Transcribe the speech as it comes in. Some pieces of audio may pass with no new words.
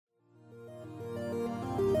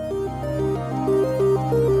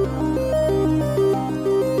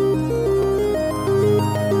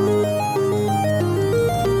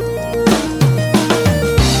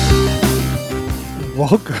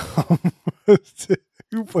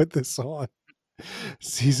Who Put This On?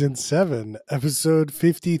 Season 7, episode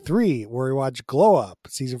 53, where we watch Glow Up,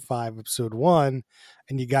 season 5, episode 1,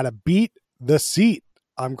 and you gotta beat the seat.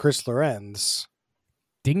 I'm Chris Lorenz.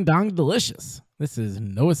 Ding dong delicious. This is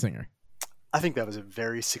Noah Singer. I think that was a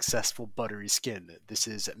very successful buttery skin. This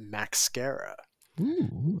is Maxcara.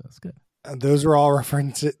 Ooh, that's good. And those are all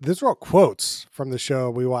references. Those are all quotes from the show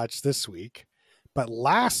we watched this week. But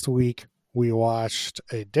last week we watched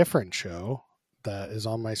a different show that is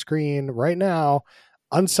on my screen right now,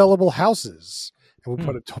 Unsellable Houses. And we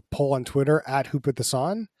put a poll on Twitter at Who Put This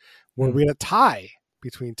On, where we had a tie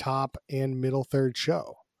between top and middle third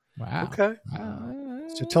show. Wow. Okay.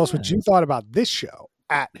 So tell us what you thought about this show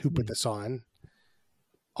at Who Put This On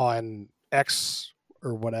X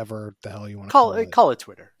or whatever the hell you want to call it. Call it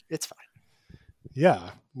Twitter. It's fine. Yeah.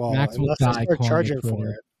 Well, Max will unless I die start calling charging it for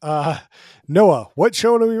Twitter. it. Noah, what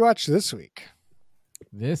show do we watch this week?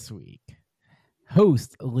 This week,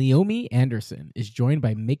 host Leomi Anderson is joined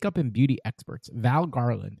by makeup and beauty experts Val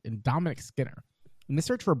Garland and Dominic Skinner in the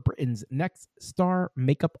search for Britain's next star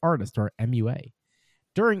makeup artist, or MUA.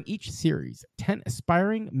 During each series, 10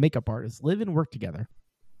 aspiring makeup artists live and work together,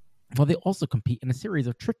 while they also compete in a series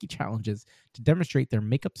of tricky challenges to demonstrate their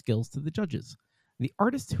makeup skills to the judges. The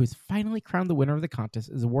artist who is finally crowned the winner of the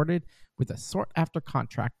contest is awarded with a sought-after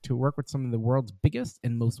contract to work with some of the world's biggest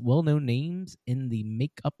and most well-known names in the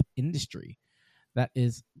makeup industry. That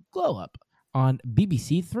is Glow Up on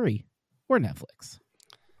BBC Three or Netflix.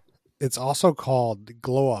 It's also called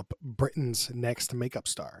Glow Up, Britain's Next Makeup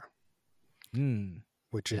Star,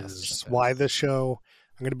 which Yes, is yes. why this show,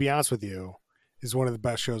 I'm going to be honest with you, is one of the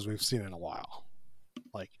best shows we've seen in a while.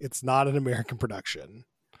 Like, it's not an American production.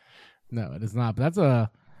 No, it is not. But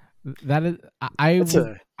I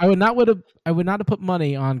would not have put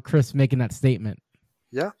money on Chris making that statement.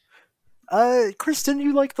 Yeah. Chris, didn't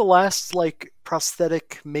you like the last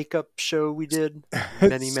prosthetic makeup show we did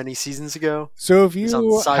many seasons ago? So if It's on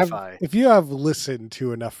you Sci-Fi. if you have listened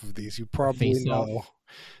to enough of these, you probably Face Off.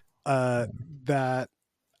 know that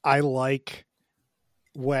I like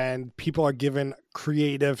when people are given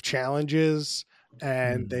creative challenges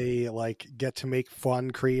and they get to make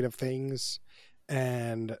fun, creative things.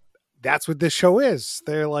 And that's what this show is.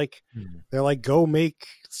 They're like, go make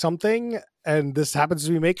something. And this happens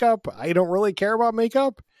to be makeup. I don't really care about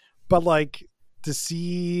makeup, but to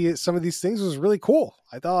see some of these things was really cool.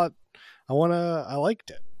 I liked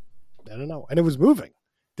it. I don't know. And it was moving.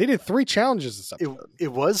 They did 3 challenges this episode.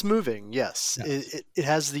 It was moving, yes. Yes. It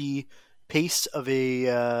has the pace of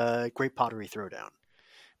a Great Pottery Throwdown.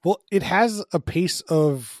 Well, it has a pace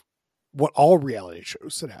of what all reality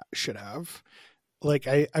shows should have.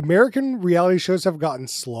 American reality shows have gotten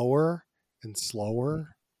slower and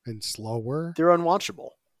slower and slower. They're unwatchable.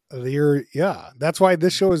 That's why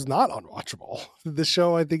this show is not unwatchable. This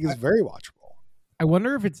show, I think, is very watchable. I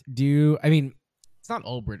wonder if it's due. I mean, it's not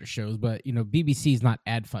all British shows, but BBC is not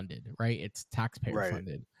ad funded, right? It's taxpayer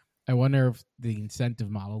funded. I wonder if the incentive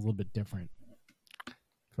model is a little bit different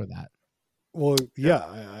for that. Well,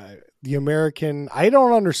 the American. I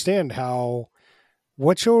don't understand how.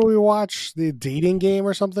 What show do we watch? The Dating Game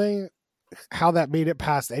or something? How that made it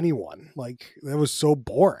past anyone? That was so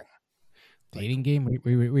boring. Dating game? What are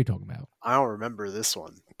you talking about? I don't remember this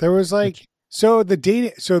one. There was so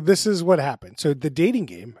this is what happened. So the Dating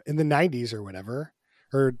Game in the 90s or whatever,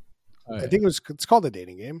 I think it's called the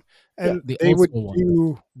Dating Game, and the they old would school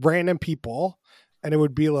do random people, and it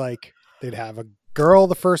would be they'd have a girl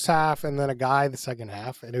the first half and then a guy the second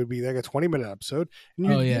half, and it would be a 20-minute episode, and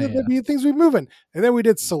there'd be things we moving, and then we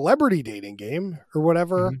did Celebrity Dating Game or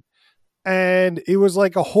whatever, and it was a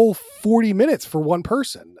whole 40 minutes for one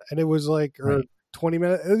person, and it was or 20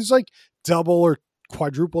 minutes. It was double or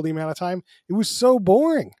quadruple the amount of time. It was so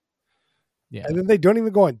boring. Yeah, and then they don't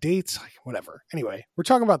even go on dates. Whatever. Anyway, we're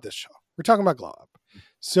talking about this show. We're talking about Glow Up.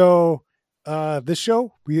 So this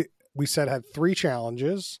show we said had 3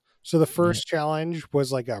 challenges. So the first challenge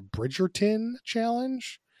was a Bridgerton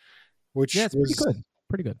challenge, which it's was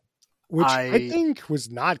pretty good. Which I think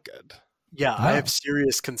was not good. Yeah, I have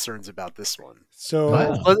serious concerns about this one. So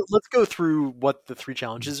let's go through what the 3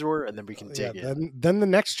 challenges were, and then we can dig in. Then the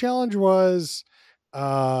next challenge was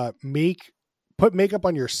put makeup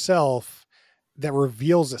on yourself that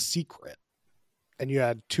reveals a secret, and you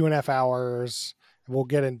had 2.5 hours. We'll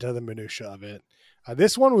get into the minutia of it.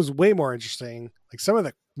 This one was way more interesting. Some of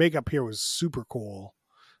the makeup here was super cool.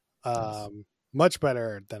 Much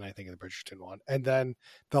better than I think the Bridgerton one. And then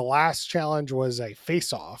the last challenge was a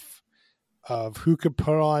face-off of who could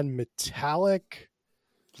put on metallic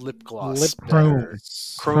lip gloss. Lip better.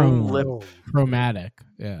 gloss. Chrome lip. Chromatic.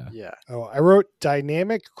 Yeah. Yeah. Oh, I wrote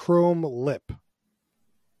dynamic chrome lip.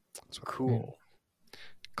 Cool.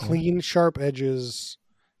 Clean, sharp edges.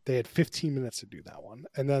 They had 15 minutes to do that one.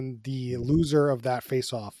 And then the loser of that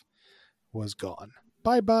face-off was gone.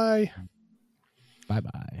 Bye-bye.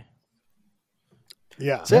 Bye-bye.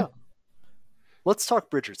 Yeah. So, yeah. Let's talk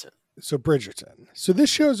Bridgerton. So Bridgerton. So this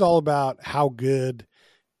show is all about how good,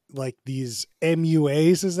 like, these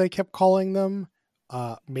MUAs, as they kept calling them,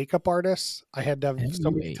 makeup artists. I had to have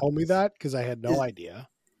somebody tell me that because I had no idea.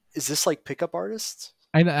 Is this like pickup artists?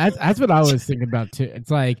 I know that's what I was thinking about too.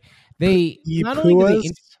 It's like they not only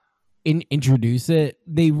do they introduce it,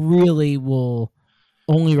 they really will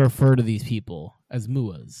only refer to these people as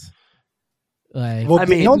MUAs. Like, well,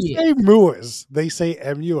 they don't say MUAs; they say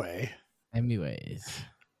MUA. MUAs.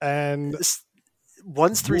 And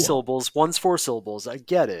one's 3 syllables, one's 4 syllables. I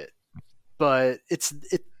get it, but it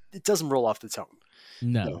doesn't roll off the tongue.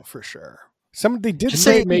 No, for sure. They did Just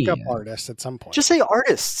say makeup artists at some point. Just say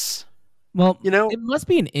artists. Well, it must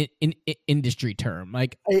be an industry term.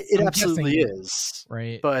 Like it absolutely is,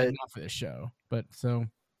 right? But not for this show. But so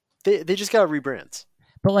they just got to rebrand.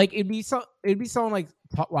 But like it'd be someone like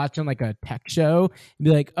watching like a tech show and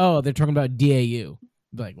be like, oh, they're talking about DAU.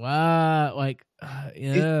 Be like, what? Like,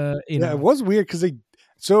 yeah, it was weird because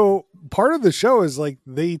so part of the show is like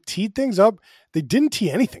they teed things up. They didn't tee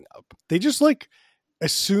anything up. They just like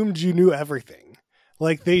assumed you knew everything.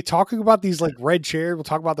 Like they talking about these like red chairs. We'll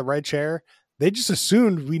talk about the red chair. They just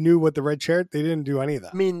assumed we knew what the red chair. They didn't do any of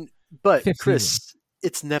that. I mean, but Chris,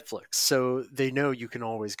 it's Netflix, so they know you can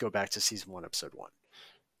always go back to season 1, episode 1.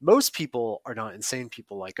 Most people are not insane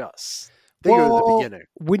people like us. They go to the beginning.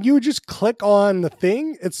 When you just click on the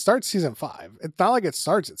thing, it starts season 5. It's not like it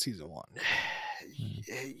starts at season 1.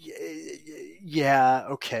 Yeah.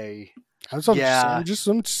 Okay. I'm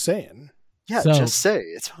just saying. Yeah. Just say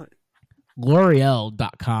it's fine.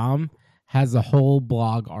 L'Oreal.com has a whole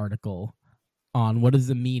blog article on what is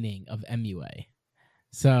the meaning of MUA.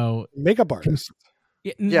 So makeup artist.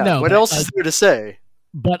 Yeah. No, what else is there to say?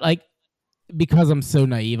 But like, because I'm so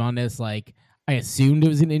naive on this, like I assumed it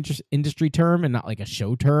was an industry term and not like a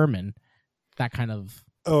show term, and that kind of.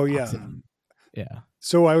 Oh yeah. Yeah.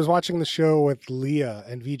 So I was watching the show with Leah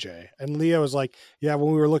and VJ, and Leah was like, "Yeah,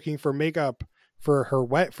 when we were looking for makeup for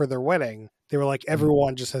their wedding, they were like,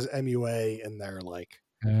 everyone just has MUA in their like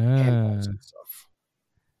handballs and stuff."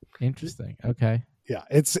 Interesting. Okay. Yeah,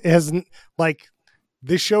 it hasn't like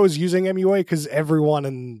this show is using MUA because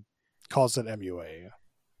everyone calls it MUA.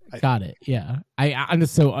 Got it. Yeah, I'm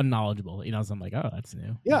just so unknowledgeable, so I'm like, oh, that's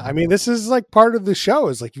new. Yeah, I mean, this is like part of the show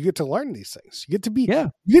is like you get to learn these things. You get to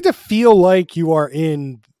you get to feel like you are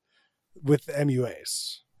in with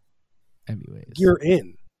MUAs. You're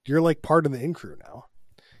in. You're like part of the in crew now.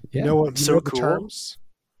 Yeah. You know what? So know cool. The terms.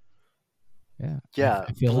 Yeah.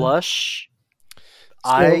 I feel blush,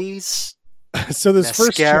 eyes. So this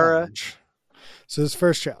mascara.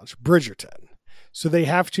 first challenge, Bridgerton. So they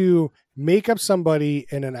have to make up somebody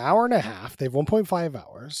in an hour and a half. They have 1.5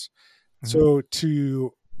 hours. Mm-hmm. So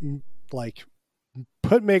to like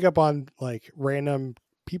put makeup on like random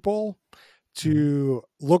people to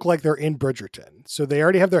look like they're in Bridgerton. So they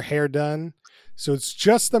already have their hair done. So it's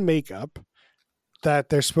just the makeup that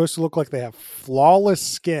they're supposed to look like they have flawless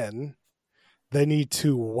skin. They need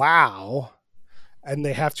to wow, and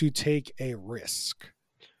they have to take a risk.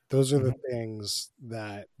 Those are the things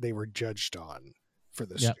that they were judged on for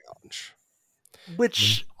this challenge.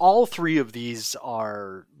 Which all 3 of these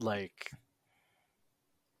are like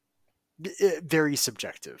very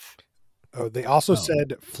subjective. Oh, they also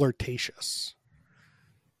said flirtatious.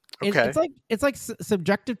 Okay. It's like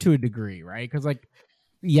subjective to a degree, right? Because like,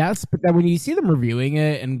 yes, but then when you see them reviewing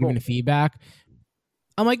it and giving feedback,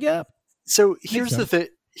 I'm like, yeah. So here's the thing.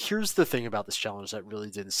 Here's the thing about this challenge that really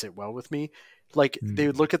didn't sit well with me. Like they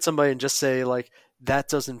would look at somebody and just say like, that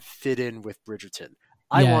doesn't fit in with Bridgerton.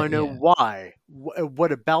 I want to know why.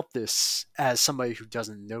 What about this, as somebody who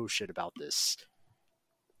doesn't know shit about this,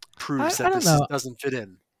 proves that this doesn't fit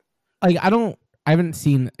in? Like I haven't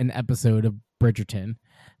seen an episode of Bridgerton,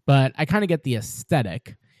 but I kind of get the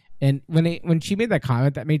aesthetic. And when she made that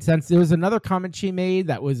comment, that made sense. There was another comment she made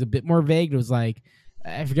that was a bit more vague. It was like,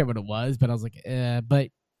 I forget what it was, but I was like, but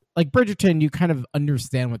like Bridgerton, you kind of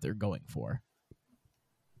understand what they're going for.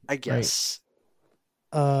 I guess.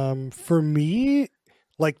 Right. For me,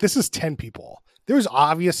 like this is 10 people. There's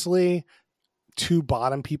obviously 2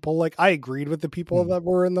 bottom people. Like I agreed with the people that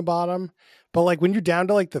were in the bottom, but like when you're down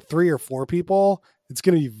to like the 3 or 4 people, it's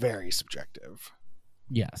going to be very subjective.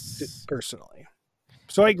 Yes. Personally.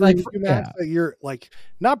 So I agree with you, Matt, that you're like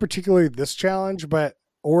not particularly this challenge, but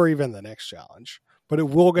or even the next challenge. But it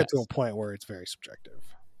will get to a point where it's very subjective.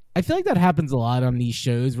 I feel like that happens a lot on these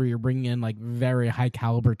shows where you're bringing in like very high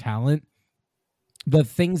caliber talent. The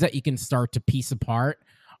things that you can start to piece apart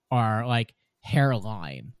are like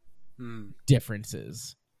hairline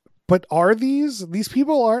differences. But are these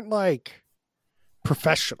people aren't like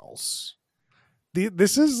professionals?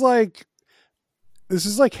 This is like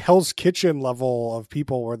Hell's Kitchen level of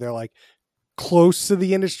people where they're like close to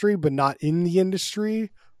the industry but not in the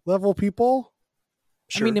industry level people.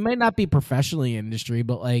 Sure. I mean, they might not be professionally in industry,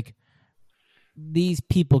 but like these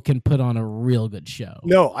people can put on a real good show.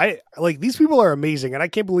 No, I like these people are amazing, and I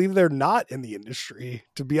can't believe they're not in the industry,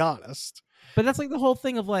 to be honest. But that's like the whole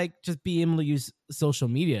thing of like just being able to use social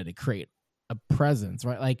media to create a presence,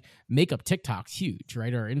 right? Like makeup TikTok's huge,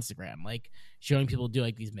 right? Or Instagram, like showing people do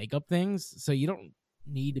like these makeup things. So you don't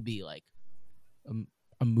need to be like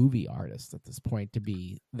a movie artist at this point to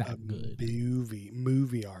be that good.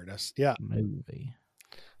 Movie artist, yeah. Movie.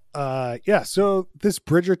 Yeah. So this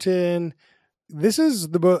Bridgerton, this is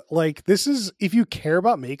if you care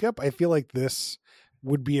about makeup, I feel like this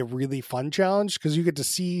would be a really fun challenge because you get to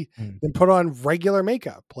see them put on regular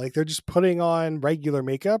makeup. Like they're just putting on regular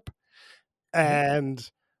makeup. And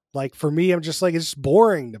like, for me, I'm just like, it's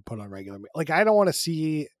boring to put on regular makeup. Like, I don't want to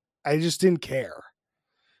see, I just didn't care.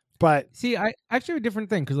 But see, I actually have a different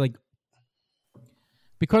thing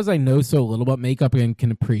because I know so little about makeup and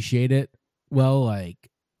can appreciate it. Well, like,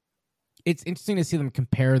 it's interesting to see them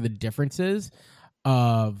compare the differences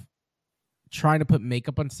of trying to put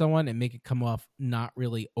makeup on someone and make it come off not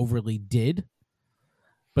really overly did,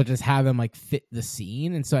 but just have them like fit the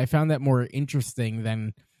scene. And so I found that more interesting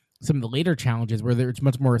than some of the later challenges where it's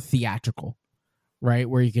much more theatrical, right?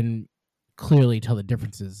 Where you can clearly tell the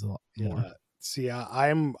differences a lot more. See,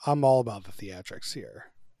 I'm all about the theatrics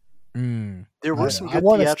here. There were some good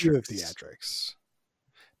theatrics.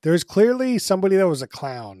 There's clearly somebody that was a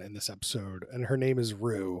clown in this episode, and her name is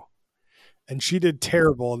Rue. And she did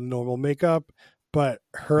terrible in normal makeup, but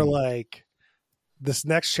her like this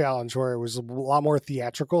next challenge where it was a lot more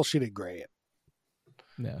theatrical, she did great.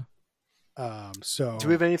 Yeah. So do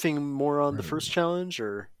we have anything more on the first challenge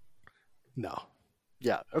or no?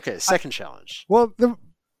 Yeah. Okay. Second challenge. Well,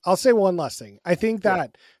 I'll say one last thing. I think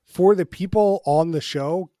that for the people on the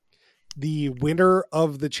show, the winner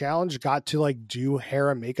of the challenge got to like do hair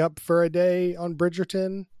and makeup for a day on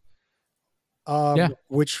Bridgerton.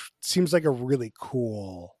 Which seems like a really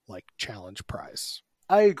cool like challenge prize.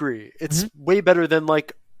 I agree. It's way better than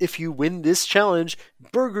like if you win this challenge,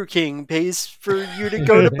 Burger King pays for you to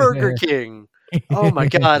go to Burger King. Oh my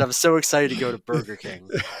God, I'm so excited to go to Burger King.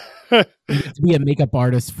 To be a makeup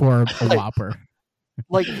artist for a Whopper.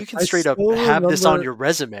 Like you can straight up have this on your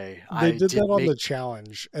resume. They did that on the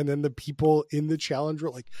challenge, and then the people in the challenge were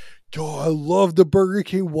like, "Yo, I love the Burger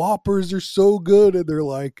King Whoppers. They're so good." And they're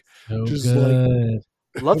like, good.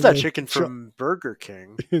 Love that chicken from Burger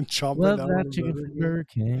King. Love that chicken from Burger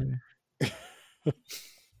King.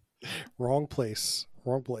 Wrong place.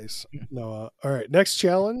 No. All right. Next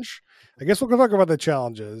challenge. I guess we'll go talk about the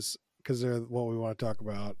challenges because they're what we want to talk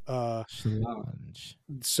about. Challenge.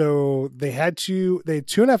 So they had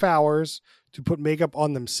 2.5 hours to put makeup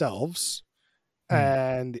on themselves,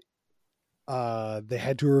 and they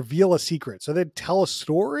had to reveal a secret. So they'd tell a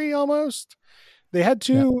story almost. They had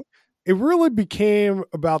to. Yeah. It really became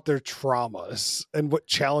about their traumas and what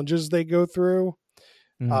challenges they go through,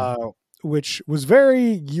 which was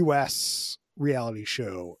very U.S. reality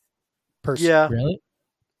show. Yeah, really.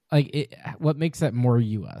 Like, what makes that more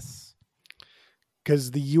U.S.? Because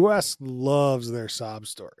the U.S. loves their sob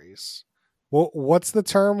stories. Well, what's the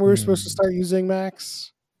term we were supposed to start using,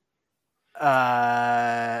 Max?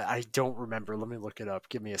 I don't remember. Let me look it up.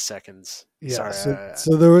 Give me a second. Yeah. Sorry.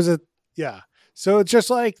 So there was So it's just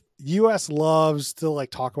like U.S. loves to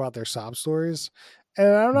like talk about their sob stories, and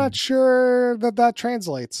I'm not sure that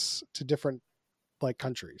translates to different like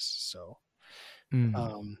countries. So,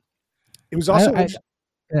 it was also I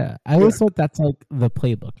always thought that's like the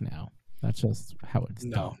playbook now. That's just how it's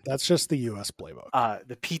done. That's just the U.S. playbook.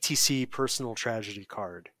 The PTC personal tragedy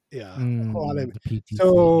card. Yeah. The PTC.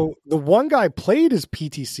 So the one guy played as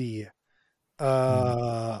PTC,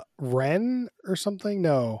 Ren or something.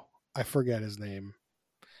 No, I forget his name.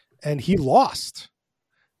 And he lost.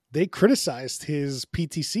 They criticized his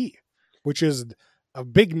PTC, which is a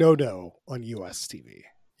big no-no on U.S. TV.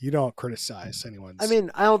 You don't criticize anyone's. I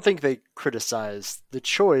mean, I don't think they criticized the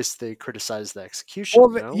choice. They criticized the execution.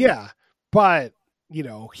 Well, yeah, but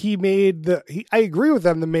he made I agree with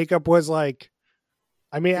them. The makeup was like,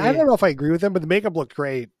 I mean, I don't know if I agree with them, but the makeup looked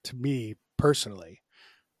great to me personally.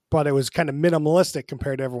 but it was kind of minimalistic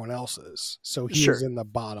compared to everyone else's. So he was in the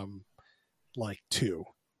bottom like 2.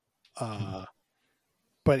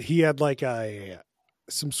 But he had like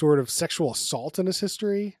some sort of sexual assault in his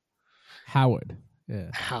history. Howard.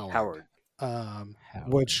 Yeah. Howard.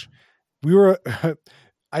 Which we were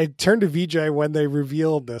I turned to VJ when they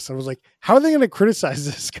revealed this. I was like, how are they going to criticize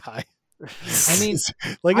this guy? I mean,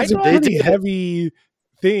 like it's a pretty heavy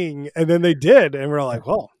thing, and then they did, and we're like,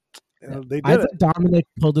 well, they did. I thought Dominic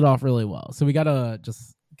pulled it off really well. So we got to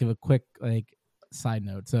just give a quick side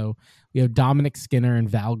note. So we have Dominic Skinner and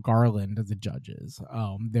Val Garland as the judges.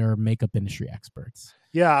 They're makeup industry experts.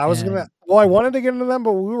 Yeah, I wanted to get into them,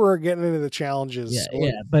 but we were getting into the challenges.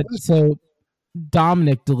 But so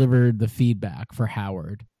Dominic delivered the feedback for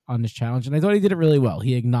Howard on this challenge, and I thought he did it really well.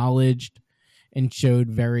 He acknowledged and showed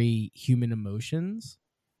very human emotions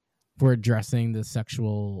for addressing the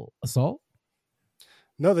sexual assault.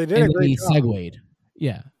 No, they did a great job. He segued.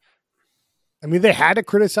 Yeah. I mean, they had to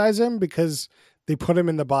criticize him because they put him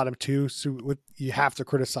in the bottom 2. So you have to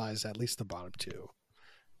criticize at least the bottom 2.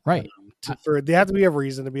 Right. They have to be a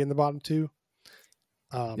reason to be in the bottom 2.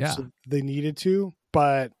 So they needed to,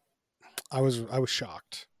 but I was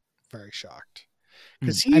shocked, very shocked,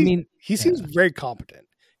 because he seems very competent.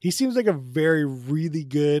 He seems like a very really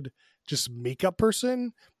good just makeup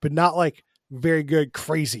person, but not like very good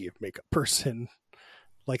crazy makeup person,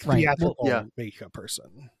 like theatrical makeup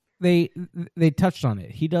person. They touched on it.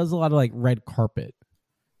 He does a lot of like red carpet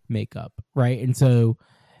makeup, right? And so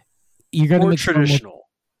you're gonna make traditional,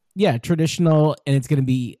 traditional, and it's gonna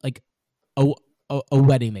be like a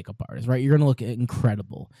wedding makeup artist, right? You're gonna look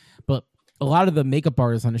incredible, but a lot of the makeup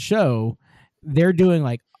artists on the show, they're doing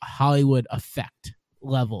like Hollywood effect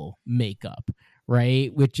level makeup,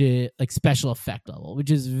 right? Which is like special effect level, which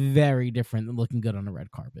is very different than looking good on a red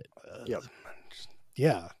carpet.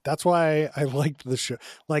 Yeah, that's why I liked the show.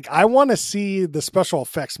 Like, I want to see the special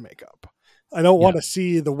effects makeup. I don't want to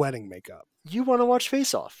see the wedding makeup. You want to watch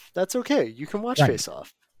Face Off? That's okay. You can watch Face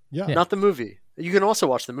Off. Yeah, not the movie. You can also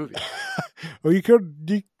watch the movie. Well, you could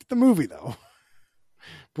the movie though.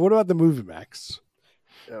 But what about the movie, Max?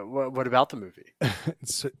 What about the movie?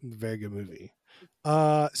 It's a very good movie.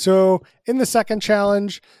 So in the second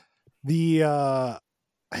challenge, I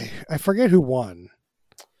forget who won.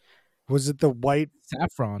 Was it the white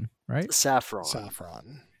Saffron, right? Saffron.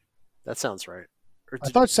 That sounds right. I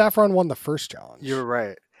thought Saffron won the first challenge. You're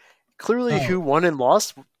right. Clearly, who won and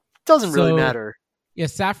lost doesn't really matter. Yeah,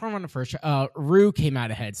 Saffron won the first. Rue came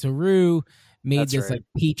out ahead. So Rue made this like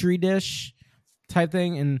petri dish type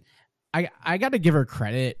thing, and I got to give her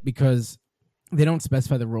credit because they don't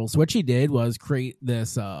specify the rules. So what she did was create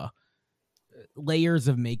this layers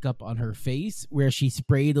of makeup on her face where she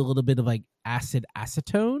sprayed a little bit of like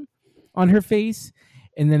acetone on her face,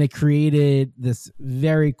 and then it created this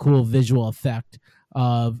very cool visual effect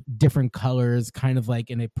of different colors, kind of like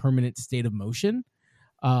in a permanent state of motion.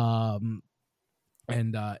 She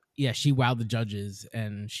wowed the judges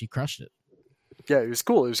and she crushed it. Yeah, it was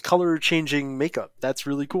cool. It was color changing makeup. That's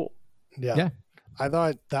really cool. Yeah. I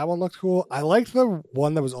thought that one looked cool. I liked the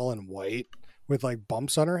one that was all in white with like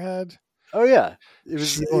bumps on her head. Oh yeah.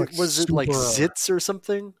 Was it like zits or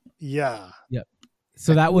something? Yeah. Yep.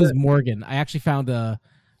 So that was Morgan. I actually found a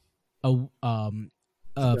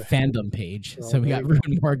fandom page. So we got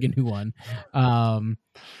Ruben Morgan who won.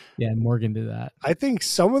 Morgan did that. I think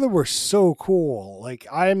some of them were so cool.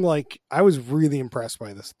 I was really impressed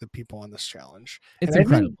by the people on this challenge. It's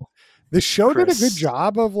incredible. The show did a good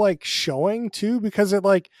job of like showing too, because it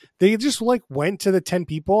they just went to the 10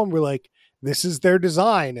 people and were like, this is their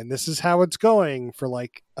design and this is how it's going for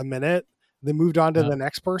like a minute. Then moved on to the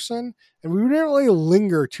next person, and we didn't really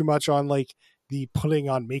linger too much on like the putting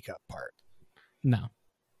on makeup part. No,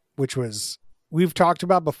 which was we've talked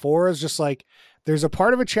about before. Is just like there's a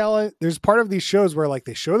part of a challenge. There's part of these shows where like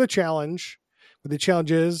they show the challenge, what the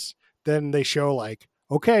challenge is, then they show like,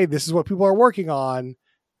 okay, this is what people are working on,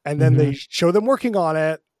 and then they show them working on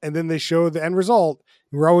it, and then they show the end result.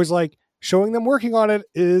 And we're always like, showing them working on it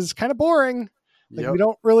is kind of boring. Like we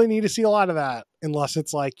don't really need to see a lot of that unless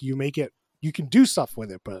it's like you make it. You can do stuff with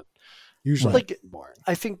it, but usually it's boring.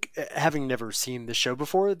 I think having never seen the show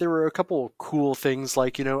before, there were a couple cool things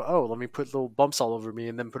like, let me put little bumps all over me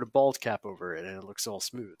and then put a bald cap over it and it looks all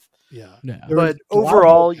smooth. Yeah. But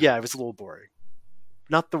overall, it was a little boring.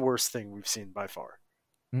 Not the worst thing we've seen by far.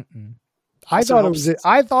 I thought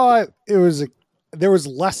it was there was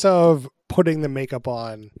less of putting the makeup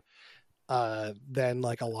on than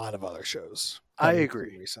like a lot of other shows. I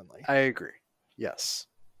agree. Recently. I agree. Yes.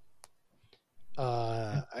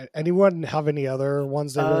 Anyone have any other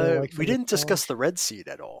ones that really like? We didn't discuss the red seed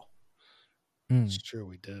at all. It's true,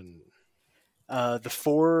 we didn't. The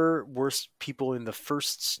 4 worst people in the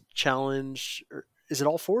first challenge, is it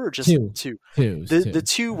all 4 or just 2? The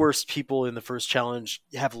 2 worst people in the first challenge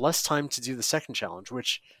have less time to do the second challenge,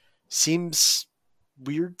 which seems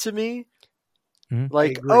weird to me.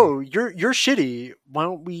 Like, oh, you're shitty. Why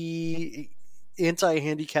don't we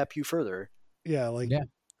anti-handicap you further? Yeah,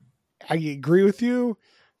 I agree with you.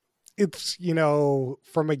 It's,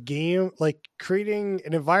 from a game, like creating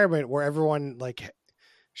an environment where everyone like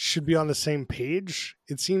should be on the same page.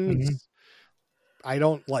 It seems I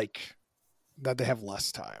don't like that they have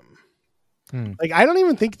less time. Like, I don't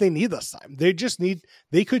even think they need less time. They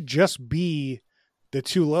could just be the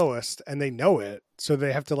 2 lowest and they know it. So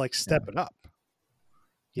they have to like step it up.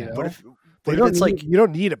 You know, but if it's like, you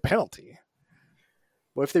don't need a penalty.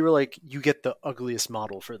 What if they were like, you get the ugliest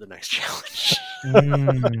model for the next challenge?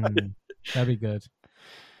 That'd be good.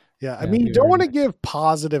 Yeah, I mean, you don't want to give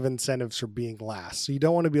positive incentives for being last. So you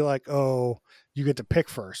don't want to be like, oh, you get to pick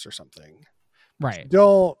first or something. Right.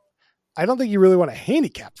 I don't think you really want to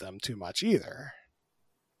handicap them too much either.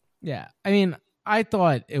 Yeah. I mean, I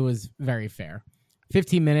thought it was very fair.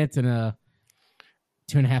 15 minutes in a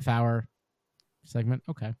 2.5 hour segment.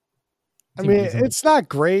 Okay. I mean, it's not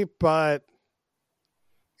great, but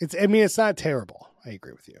it's not terrible. I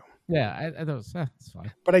agree with you. Yeah, I thought it's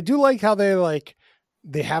fine. But I do like how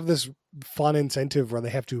they have this fun incentive where they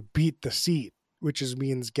have to beat the seat, which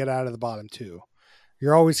means get out of the bottom 2.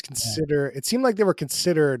 You're always considered. It seemed like they were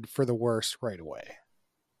considered for the worst right away.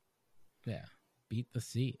 Yeah, beat the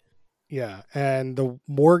seat. Yeah, and the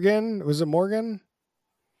Morgan, was it Morgan?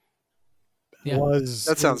 Yeah,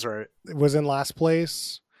 that sounds right. Was in last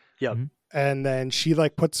place. Yep. And then she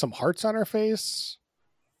like put some hearts on her face.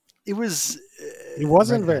 It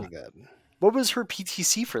wasn't very good. What was her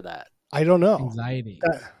PTC for that? I don't know. Anxiety.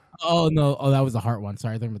 Oh no! Oh, that was the heart one.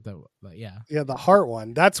 Sorry, I think about yeah, the heart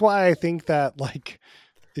one. That's why I think that like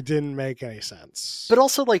it didn't make any sense. But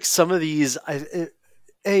also, like some of these,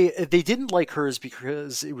 they didn't like hers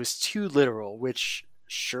because it was too literal. Which,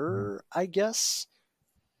 sure, I guess.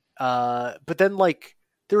 But then like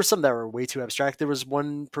there were some that were way too abstract. There was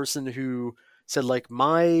one person who said like,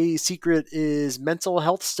 my secret is mental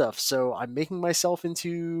health stuff, so I'm making myself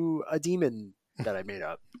into a demon that I made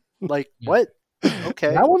up. Like, what?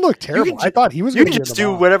 Okay, that one looked terrible. I thought he was. You can just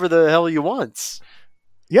do whatever the hell you want.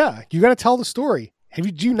 Yeah, you got to tell the story. Do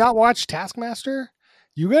you not watch Taskmaster?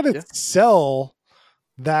 You got to sell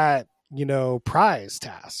that prize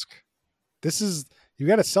task. You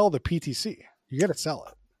got to sell the PTC. You got to sell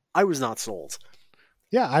it. I was not sold.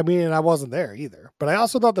 Yeah, I mean, I wasn't there either. But I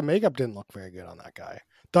also thought the makeup didn't look very good on that guy.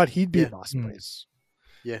 Thought he'd be last place.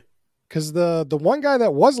 Yeah, because the one guy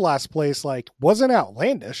that was last place like wasn't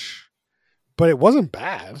outlandish. But it wasn't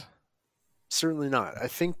bad. Certainly not. I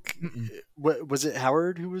think, was it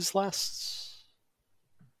Howard who was last?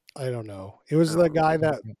 I don't know. It was the guy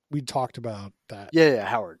that we talked about. That. Yeah,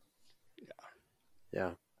 Howard.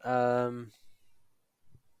 Yeah.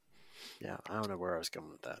 Yeah, I don't know where I was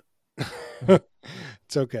going with that.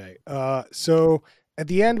 It's okay. So at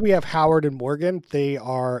the end, we have Howard and Morgan. They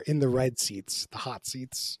are in the red seats, the hot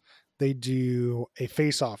seats. They do a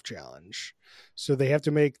face-off challenge. So they have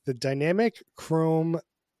to make the dynamic chrome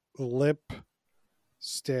lip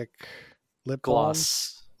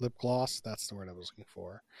gloss. That's the word I was looking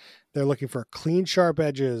for. They're looking for clean, sharp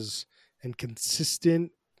edges and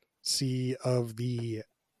consistency of the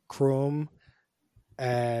chrome.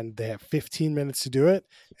 And they have 15 minutes to do it.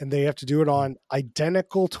 And they have to do it on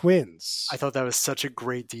identical twins. I thought that was such a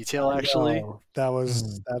great detail, actually.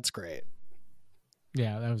 That's great.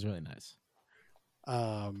 Yeah, that was really nice.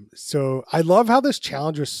 So I love how this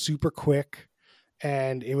challenge was super quick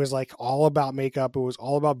and it was like all about makeup. It was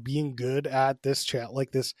all about being good at this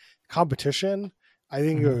this competition. I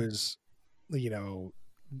think it was,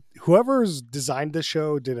 whoever's designed this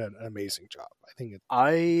show did an amazing job.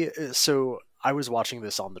 I was watching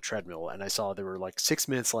this on the treadmill and I saw there were like 6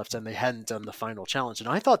 minutes left and they hadn't done the final challenge. And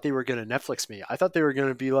I thought they were going to Netflix me. I thought they were going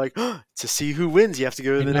to be like, to see who wins, you have to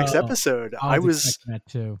go to the next episode. I was expecting that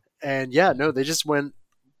too. And they just went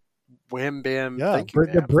wham, bam. Yeah. Thank you,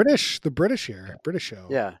 the British show.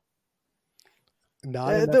 Yeah.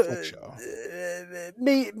 Not a Netflix show.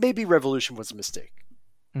 Maybe Revolution was a mistake.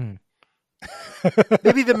 maybe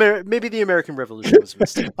the American Revolution was a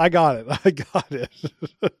mistake. I got it.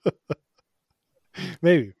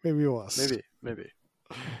 Maybe it was. Maybe.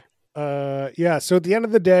 Yeah. So at the end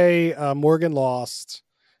of the day, Morgan lost.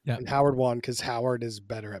 Yep. And Howard won because Howard is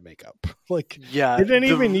better at makeup. They didn't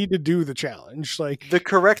even need to do the challenge. The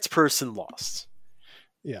correct person lost.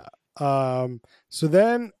 Yeah. So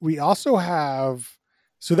then we also have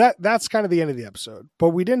So that's kind of the end of the episode. But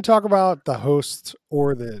we didn't talk about the hosts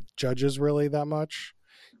or the judges really that much.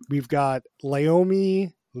 We've got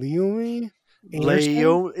Leomi Anderson.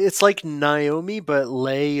 It's like Naomi, but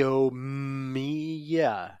Leomi,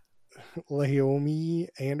 yeah. Leomi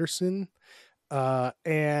Anderson.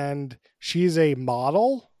 And she's a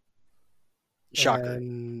model. Shocker.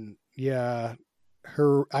 And yeah,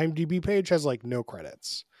 her IMDb page has like no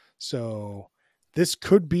credits. So this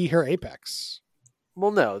could be her apex.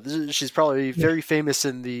 Well, no, she's probably very famous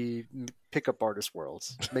in the makeup artist world.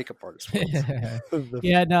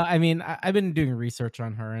 Yeah, no, I mean, I've been doing research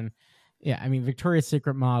on her, and yeah, I mean, Victoria's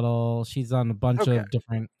Secret model. She's on a bunch of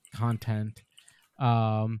different content.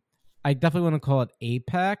 I definitely want to call it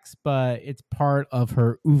apex, but it's part of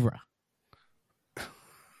her oeuvre.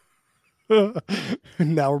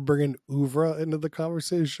 Now we're bringing oeuvre into the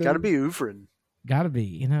conversation. Gotta be oeuvre. Gotta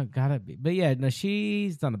be. But yeah, no,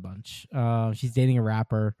 she's done a bunch. She's dating a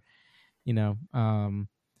rapper.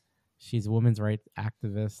 She's a women's rights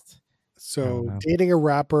activist. So dating a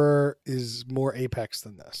rapper is more apex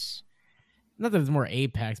than this. Not that it's more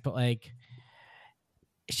apex, but like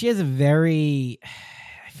she has a very,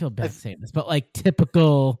 I feel bad saying this, but like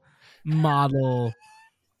typical model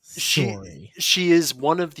story. She is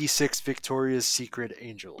one of the 6 Victoria's Secret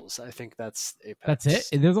angels. I think that's apex.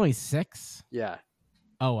 That's it? There's only 6? Yeah.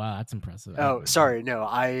 Oh wow, that's impressive. Oh, sorry, no,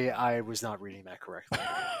 I was not reading that correctly.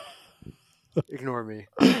 Ignore me.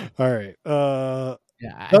 All right. Yeah,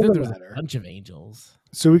 I think there's a bunch of angels.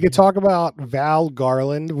 So we could talk about Val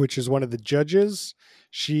Garland, which is one of the judges.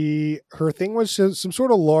 Her thing was some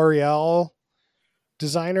sort of L'Oreal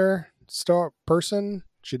designer person.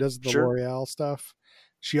 She does the L'Oreal stuff.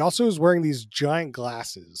 She also is wearing these giant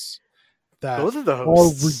glasses that both of the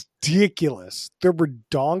hosts are ridiculous. They're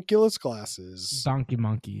redonkulous glasses. Donkey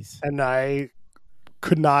monkeys. And I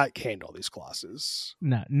could not handle these glasses.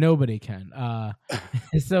 No, nobody can.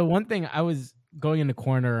 So one thing, I was going in the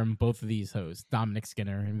corner on both of these hosts, Dominic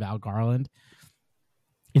Skinner and Val Garland.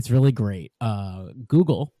 It's really great.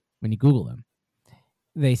 Google, when you Google them,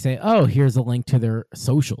 they say, oh, here's a link to their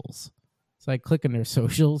socials. So I click on their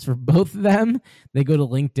socials for both of them. They go to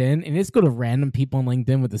LinkedIn, and just go to random people on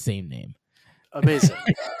LinkedIn with the same name. Amazing.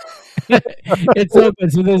 It's so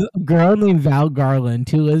good. So there's a girl named Val Garland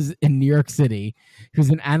who lives in New York City, who's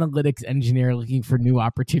an analytics engineer looking for new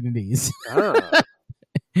opportunities.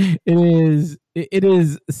 It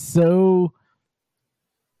is so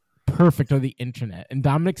perfect on the internet. And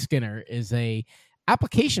Dominic Skinner is a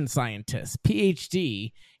application scientist,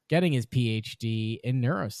 PhD, getting his PhD in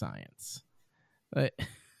neuroscience. But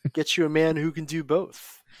get you a man who can do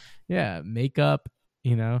both. Yeah, makeup,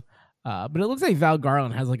 but it looks like Val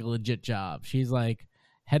Garland has like a legit job. She's like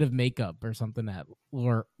head of makeup or something at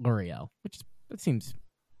L'Oreal, which that seems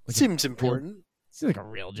important. Seems like a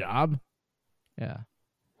real job. Yeah.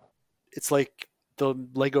 It's like the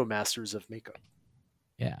Lego Masters of makeup.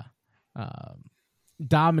 Yeah.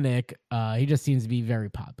 Dominic, he just seems to be very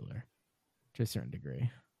popular to a certain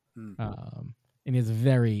degree. Mm-hmm. And he has a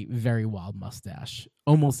very, very wild mustache,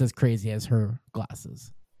 almost as crazy as her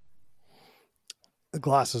glasses. The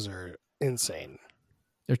glasses are insane.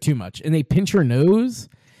 They're too much. And they pinch her nose,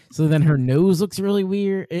 so then her nose looks really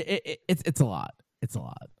weird. It's a lot. It's a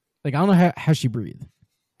lot. Like, I don't know how she breathes.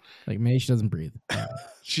 Like, maybe she doesn't breathe.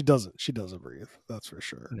 She doesn't breathe. That's for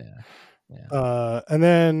sure. Yeah. And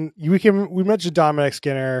then we mentioned Dominic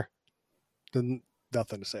Skinner.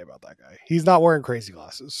 Nothing to say about that guy. He's not wearing crazy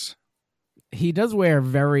glasses. He does wear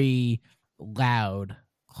very loud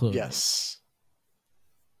clothes. Yes.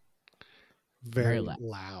 Very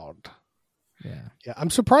loud. Yeah. I'm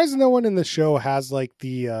surprised no one in the show has like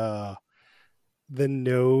the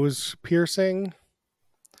nose piercing.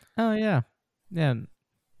 Oh yeah. Yeah.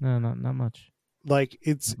 No, not much. Like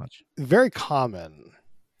it's very common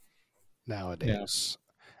nowadays.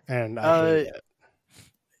 Yeah. And I hate it.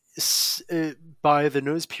 By the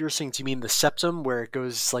nose piercing, do you mean the septum where it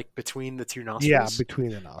goes like between the two nostrils? Yeah, between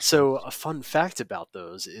the nostrils. So a fun fact about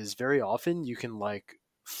those is very often you can like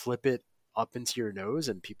flip it up into your nose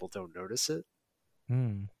and people don't notice it.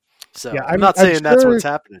 So yeah, I'm not saying that's what's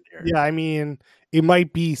happening here. Yeah, I mean, it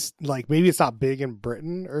might be like maybe it's not big in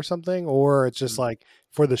Britain or something, or it's just like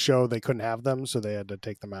for the show they couldn't have them, so they had to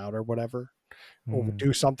take them out or whatever, or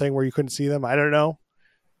do something where you couldn't see them. I don't know,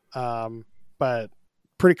 but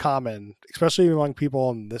pretty common, especially among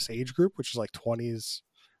people in this age group, which is like 20s,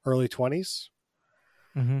 early 20s.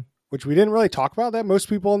 Which we didn't really talk about that. Most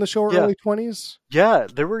people in the show are early 20s. Yeah,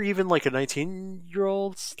 there were even like a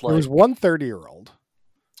 19-year-old. There was one 30-year-old.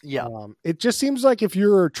 Yeah. It just seems like if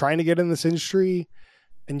you're trying to get in this industry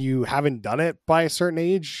and you haven't done it by a certain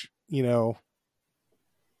age,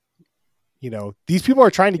 these people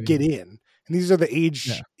are trying to get in, and these are the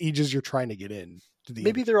ages you're trying to get in.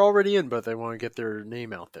 Maybe they're already in, but they want to get their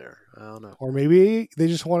name out there. I don't know. Or maybe they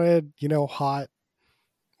just wanted, hot,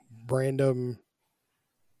 random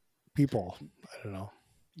people. I don't know.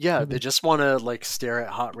 Yeah, they just want to like stare at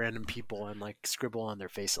hot random people and like scribble on their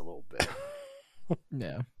face a little bit.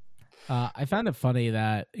 Yeah. I found it funny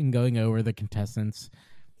that in going over the contestants,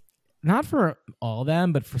 not for all of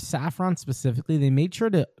them, but for Saffron specifically, they made sure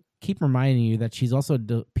to keep reminding you that she's also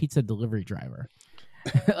a pizza delivery driver.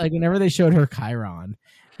 Like whenever they showed her Chiron,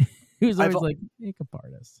 he was always like makeup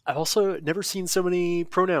artist. I've also never seen so many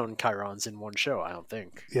pronoun Chirons in one show. I don't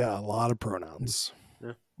think. Yeah, a lot of pronouns.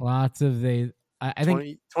 Yeah. Lots of they. I think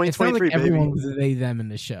 2023. Like everyone was they them in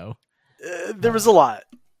the show. There was a lot.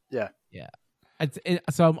 Yeah. Yeah.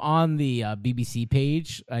 So I'm on the BBC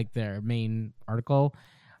page, like their main article.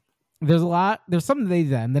 There's a lot. There's some they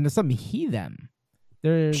them, then there's some he them.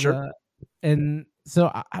 There's sure. And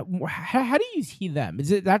so, how do you use he them?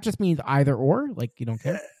 Is it that just means either or? Like you don't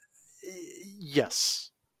care? Yes.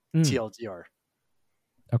 TLDR.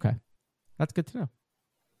 Okay, that's good to know.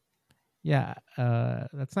 Yeah,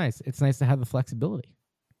 that's nice. It's nice to have the flexibility.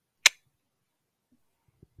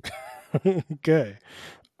 Okay.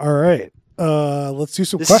 All right. Let's do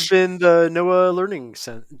some this questions. This has been the Noah Learning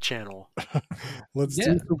Channel. Let's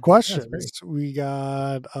do some questions. We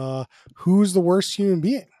got who's the worst human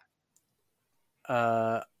being?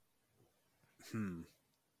 I'm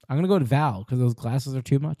gonna go to Val because those glasses are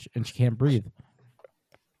too much and she can't breathe.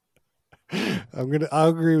 I'll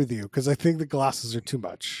agree with you because I think the glasses are too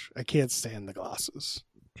much. I can't stand the glasses.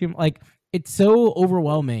 Like it's so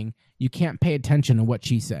overwhelming. You can't pay attention to what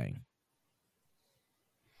she's saying.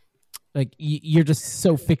 Like you're just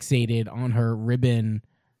so fixated on her ribbon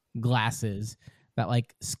glasses that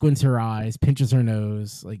like squints her eyes, pinches her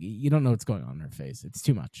nose. Like you don't know what's going on in her face. It's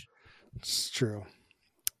too much. It's true.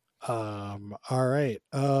 All right.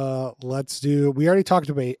 We already talked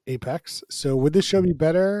about Apex. So would this show be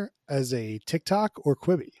better as a TikTok or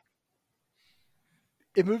Quibi?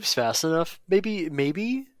 It moves fast enough.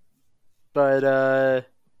 Maybe. But I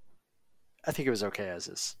think it was okay as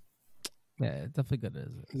is. Yeah, definitely good as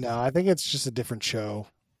is. No, I think it's just a different show.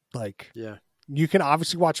 Like, yeah, you can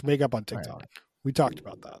obviously watch makeup on TikTok. Right. We talked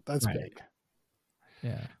about that. That's big.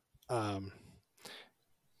 Yeah.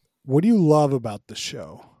 What do you love about the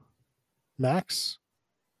show, Max?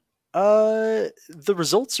 The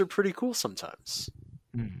results are pretty cool sometimes.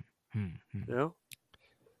 Mm-hmm. You know?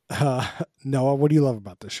 Noah, what do you love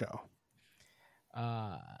about the show?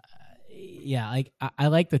 Yeah, like I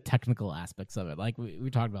like the technical aspects of it. Like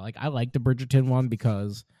we talked about, like I like the Bridgerton one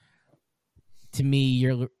because to me,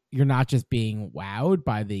 you're not just being wowed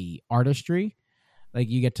by the artistry, like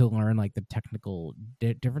you get to learn like the technical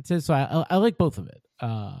differences. So I like both of it.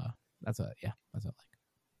 That's what I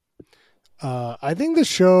like. I think the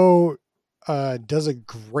show does a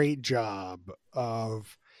great job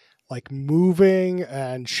of like moving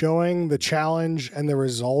and showing the challenge and the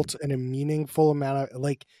result in a meaningful amount of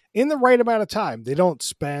like in the right amount of time. They don't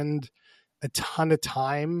spend a ton of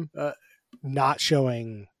time not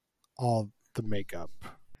showing all the makeup.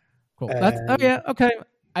 Cool. Okay.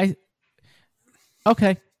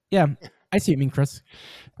 Okay. Yeah. I see what you mean, Chris.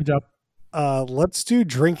 Good job. Let's do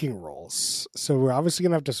drinking rules. So we're obviously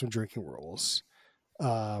gonna have to do some drinking rules.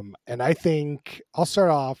 And I think I'll start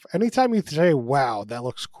off. Anytime you say, wow, that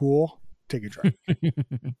looks cool, take a drink.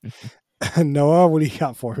 Noah, what do you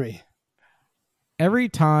got for me? Every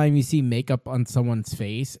time you see makeup on someone's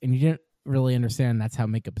face and you didn't really understand that's how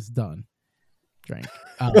makeup is done, drink.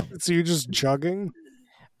 So you're just chugging?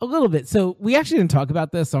 A little bit. So we actually didn't talk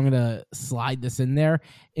about this, so I'm going to slide this in there.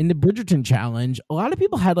 In the Bridgerton challenge, a lot of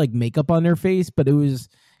people had like makeup on their face, but it was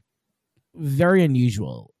very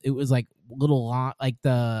unusual. It was like little like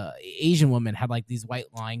the Asian woman had like these white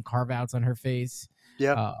line carve outs on her face.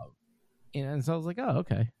 Yeah. And so I was like, oh,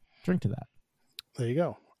 okay. Drink to that. There you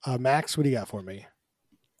go. Max, what do you got for me?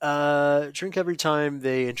 Drink every time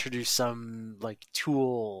they introduce some like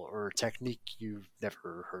tool or technique you've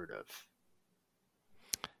never heard of.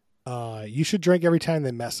 You should drink every time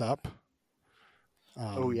they mess up.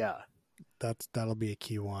 Oh yeah. That'll be a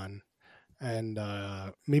key one. And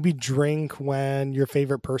maybe drink when your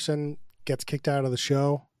favorite person gets kicked out of the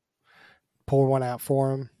show. Pour one out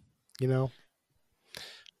for him, you know?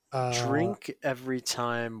 Drink every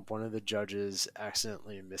time one of the judges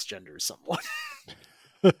accidentally misgenders someone.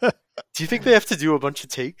 Do you think they have to do a bunch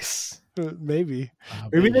of takes? Maybe.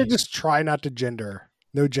 Maybe they just try not to gender.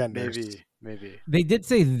 No genders. Maybe. They did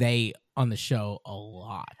say they on the show a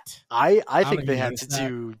lot. I think they had to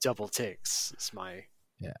do double takes. It's my...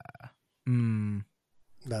 Yeah.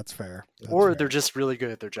 That's fair. They're just really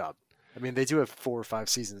good at their job. I mean, they do have 4 or 5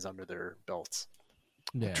 seasons under their belts.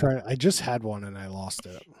 Yeah. I just had one and I lost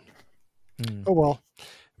it. Oh well.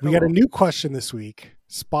 We got a new question this week,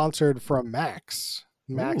 sponsored from Max.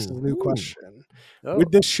 Max's new question.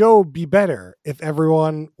 Would this show be better if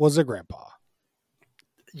everyone was a grandpa?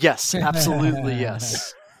 Yes, absolutely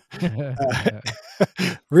yes.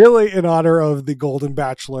 Really in honor of the Golden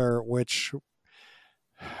Bachelor, which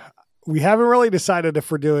we haven't really decided if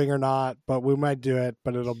we're doing or not, but we might do it,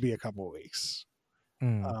 but it'll be a couple of weeks.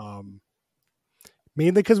 Mainly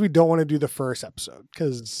because we don't want to do the first episode,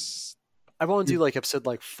 because I want to do like episode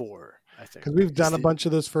 4, I think. Because we've done a bunch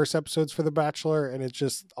of those first episodes for The Bachelor, and it's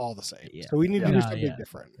just all the same. Yeah. So we need to do something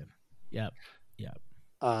different. Yep.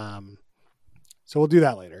 So we'll do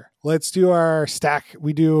that later. Let's do our stack.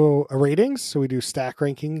 We do a ratings. So we do stack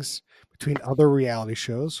rankings between other reality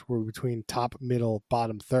shows. We're between top, middle,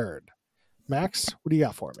 bottom, third. Max, what do you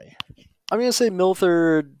got for me? I'm going to say middle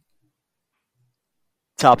third,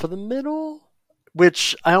 top of the middle,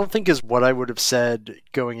 which I don't think is what I would have said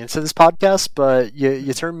going into this podcast, but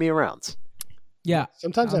you turned me around. Yeah.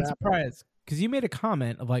 Sometimes I'm surprised. Because you made a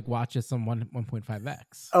comment of watch this on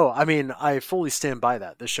 1.5x. Oh, I mean, I fully stand by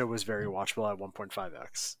that. The show was very watchable at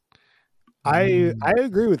 1.5x. I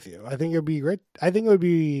agree with you. I think it would be great. I think it would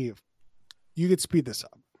be, you could speed this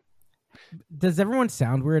up. Does everyone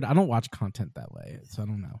sound weird? I don't watch content that way, so I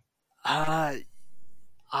don't know.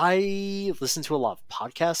 I listen to a lot of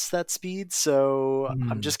podcasts that speed, so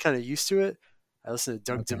I'm just kind of used to it. I listen to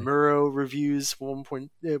Doug DeMuro reviews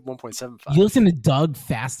 1.75. You listen to Doug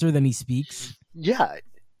faster than he speaks? Yeah.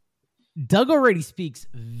 Doug already speaks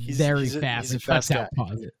very fast. He's a fast guy.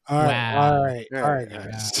 All right,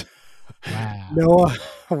 guys. Wow. Noah,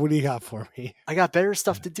 what do you got for me? I got better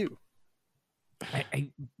stuff to do. I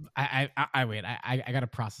wait. I got to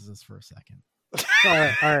process this for a second. All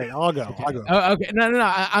right. I'll go. Oh, okay. No.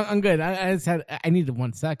 I'm good. I needed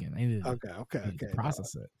 1 second. I needed to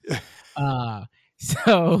process it.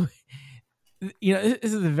 So, this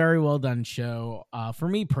is a very well done show. For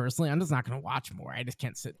me personally, I'm just not going to watch more. I just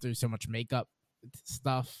can't sit through so much makeup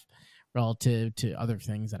stuff relative to other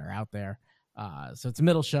things that are out there. So it's a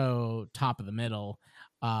middle show, top of the middle.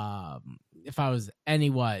 If I was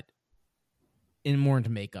more into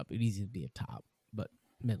makeup, it'd easily be a top, but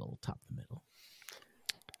middle, top of the middle.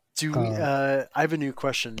 Do we? I have a new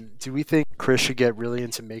question. Do we think Chris should get really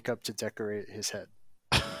into makeup to decorate his head?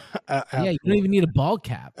 Yeah, you don't even need a ball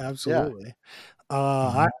cap. Absolutely.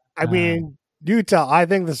 Yeah. I mean, you tell. I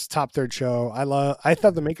think this is top third show. I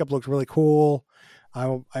thought the makeup looked really cool.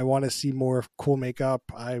 I want to see more cool makeup.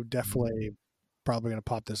 I definitely probably gonna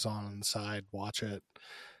pop this on the side, watch it.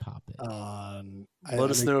 Pop it. Let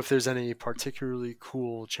us know if there's any particularly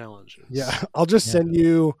cool challenges. Yeah, I'll just send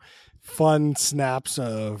you fun snaps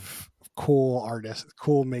of cool artists,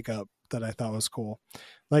 cool makeup that I thought was cool.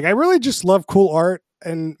 I really just love cool art,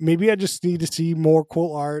 and maybe I just need to see more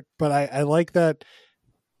cool art, but I like that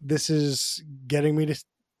this is getting me to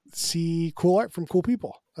see cool art from cool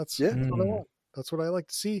people. That's what I want. That's what I like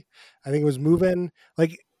to see. I think it was moving.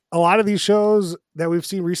 A lot of these shows that we've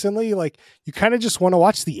seen recently, you kind of just want to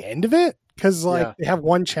watch the end of it because they have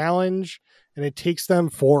one challenge and it takes them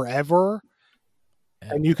forever.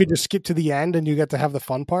 And you could just skip to the end and you get to have the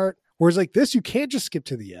fun part. Whereas this, you can't just skip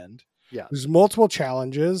to the end. Yeah. There's multiple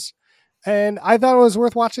challenges. And I thought it was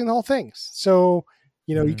worth watching the whole thing. So,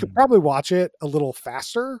 you could probably watch it a little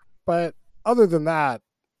faster. But other than that,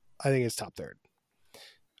 I think it's top third.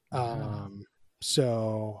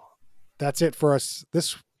 So that's it for us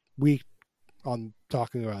this week on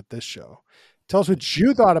talking about this show. Tell us what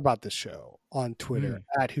you thought about this show on Twitter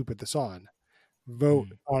at Who Put This On. Vote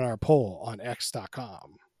on our poll on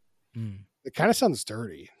x.com. It kind of sounds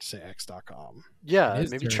dirty to say x.com. Yeah,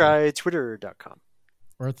 maybe dirty. Try twitter.com.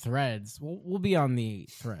 Or Threads. We'll be on the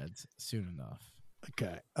Threads soon enough.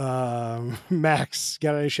 Okay. Max,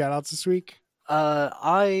 got any shout outs this week?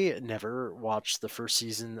 I never watched the first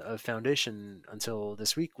season of Foundation until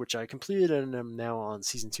this week, which I completed and am now on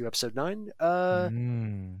season 2, episode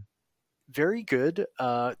 9. Very good.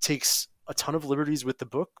 Takes a ton of liberties with the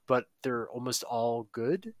book, but they're almost all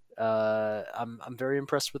good. I'm very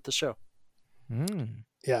impressed with the show.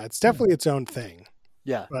 Yeah, it's definitely its own thing.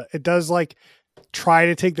 Yeah. But it does try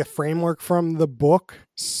to take the framework from the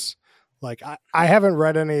books. I haven't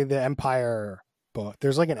read any of the Empire book.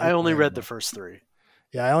 There's I only read the first 3.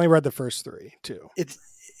 Yeah, I only read the first 3 too.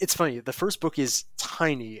 It's funny. The first book is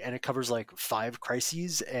tiny and it covers 5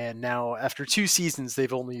 crises, and now after 2 seasons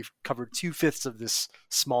they've only covered 2/5 of this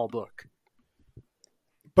small book.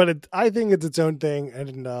 But I think it's its own thing,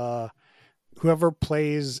 and whoever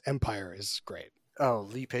plays Empire is great. Oh,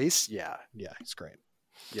 Lee Pace? Yeah. Yeah, he's great.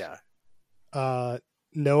 Yeah.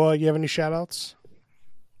 Noah, you have any shout outs?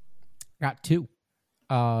 Got 2.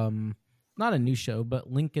 Not a new show,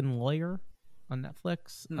 but Lincoln Lawyer on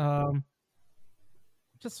Netflix.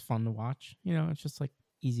 Just fun to watch. You know, it's just like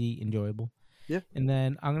easy, enjoyable. Yeah. And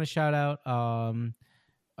then I'm gonna shout out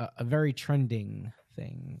a very trending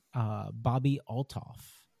thing. Bobbi Althoff.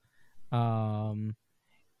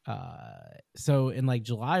 So in like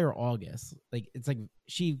July or August, like it's like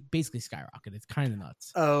she basically skyrocketed. It's kind of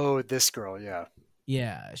nuts. Oh, this girl, yeah.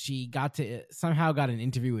 Yeah, she somehow got an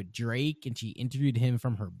interview with Drake, and she interviewed him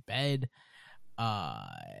from her bed.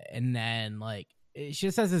 And then like she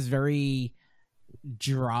just has this very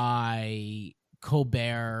dry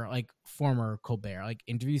Colbert, like former Colbert, like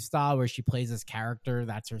interview style where she plays this character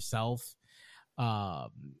that's herself.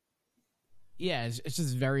 Yeah, it's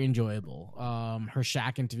just very enjoyable. Her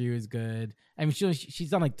Shaq interview is good. I mean, she's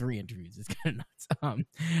done like 3 interviews. It's kind of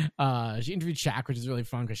nuts. She interviewed Shaq, which is really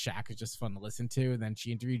fun because Shaq is just fun to listen to. And then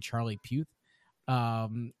she interviewed Charlie Puth,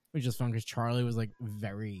 which is fun because Charlie was like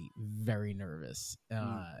very, very nervous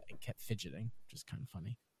and kept fidgeting, which is kind of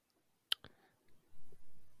funny.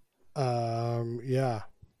 Yeah.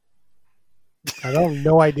 I don't have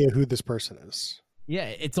no idea who this person is. Yeah,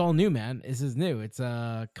 it's all new, man. This is new. It's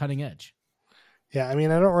cutting edge. Yeah, I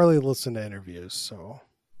mean, I don't really listen to interviews, so.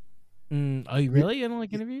 Oh, you really? You don't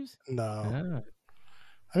like interviews? No. Ah.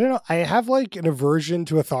 I don't know. I have like an aversion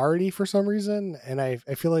to authority for some reason, and I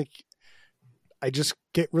feel like I just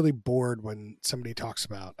get really bored when somebody talks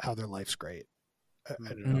about how their life's great. I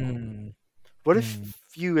don't know. What if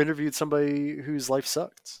you interviewed somebody whose life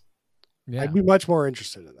sucked? Yeah. I'd be much more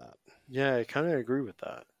interested in that. Yeah, I kind of agree with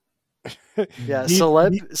that. Yeah,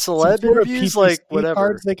 celeb celeb interviews, like whatever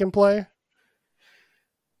cards they can play.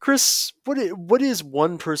 Chris, what is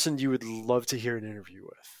one person you would love to hear an interview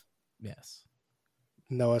with? Yes.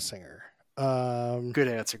 Noah Singer. Good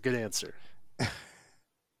answer. Good answer.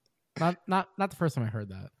 Not the first time I heard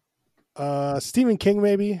that. Stephen King,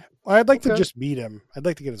 maybe. I'd like to just meet him. I'd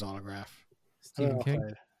like to get his autograph. Stephen King.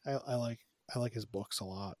 I like his books a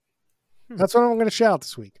lot. That's what I'm going to shout out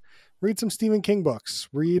this week. Read some Stephen King books.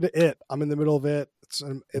 Read It. I'm in the middle of it. It's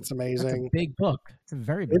amazing. That's a big book. It's a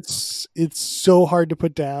very big book. It's so hard to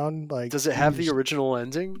put down. Like, does it have the original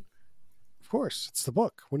ending? Of course, it's the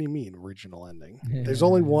book. What do you mean original ending? Yeah. There's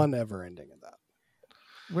only one ever ending in that.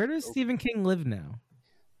 Where does Stephen King live now?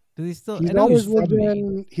 Does he still? He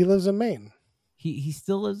lives in Maine. He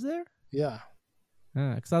still lives there? Yeah.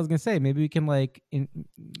 Because I was gonna say maybe we can make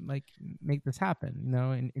this happen,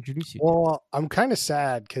 and introduce you. Well, I'm kind of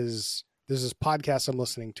sad because there's this podcast I'm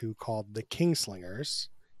listening to called The Kingslingers.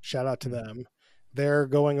 Shout out to them. They're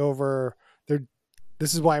going over.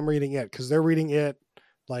 This is why I'm reading it, because they're reading it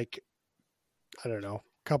like, I don't know,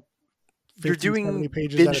 You're doing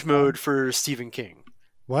binge mode for Stephen King.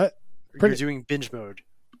 What? You're doing binge mode.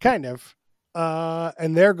 Kind of.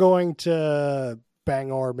 And they're going to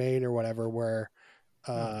Bangor, Maine, or whatever, where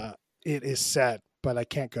it is set, but I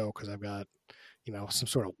can't go because I've got, some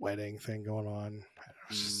sort of wedding thing going on.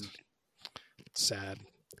 It's just sad.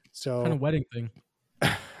 So what kind of wedding thing?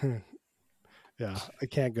 Yeah, I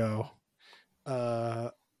can't go.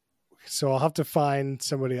 So I'll have to find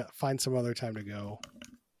some other time to go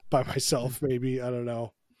by myself. Maybe, I don't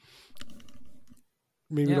know.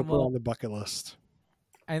 Maybe it'll put on the bucket list.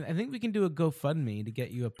 I think we can do a GoFundMe to get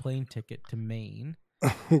you a plane ticket to Maine.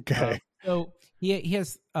 Okay. So he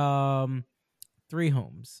has 3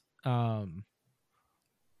 homes: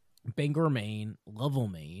 Bangor, Maine, Lovell,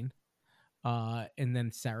 Maine, and then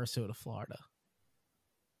Sarasota, Florida.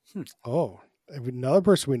 Oh, another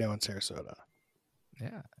person we know in Sarasota.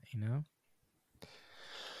 Yeah,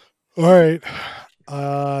 All right.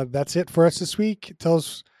 That's it for us this week. Tell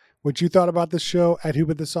us what you thought about this show at Who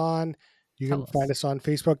Put This On. You can find us on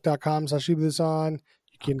Facebook.com/Who Put This On.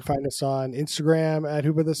 You can find us on Instagram at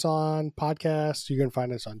Who Put This On Podcast. You can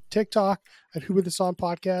find us on TikTok at Who Put This On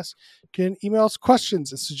Podcast. You can email us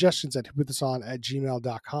questions and suggestions at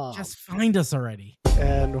whoputthison@gmail.com. Just find us already.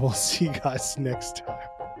 And we'll see you guys next time.